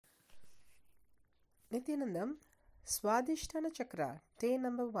Nityanandam, Swadishtana Chakra, day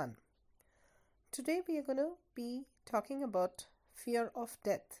number 1. Today we are going to be talking about fear of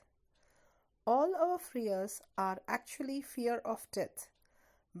death. All our fears are actually fear of death,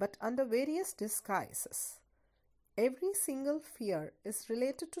 but under various disguises. Every single fear is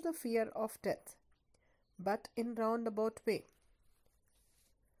related to the fear of death, but in roundabout way.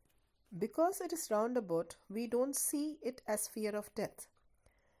 Because it is roundabout, we don't see it as fear of death.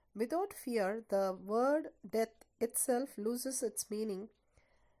 Without fear, the word death itself loses its meaning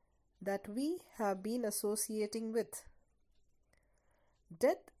that we have been associating with.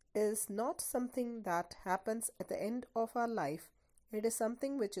 Death is not something that happens at the end of our life. It is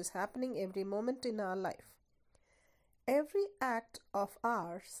something which is happening every moment in our life. Every act of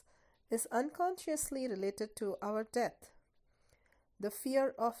ours is unconsciously related to our death. The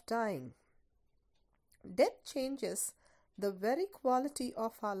fear of dying. Death changes the very quality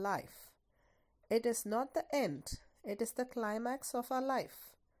of our life. It is not the end, it is the climax of our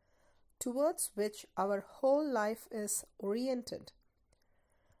life, towards which our whole life is oriented.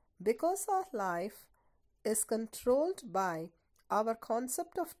 Because our life is controlled by our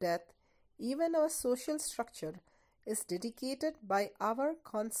concept of death, even our social structure is dedicated by our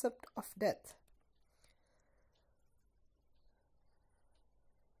concept of death.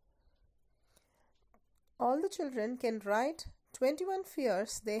 All the children can write 21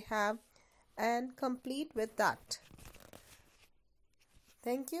 fears they have and complete with that.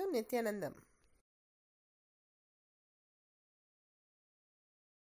 Thank you, Nityanandam.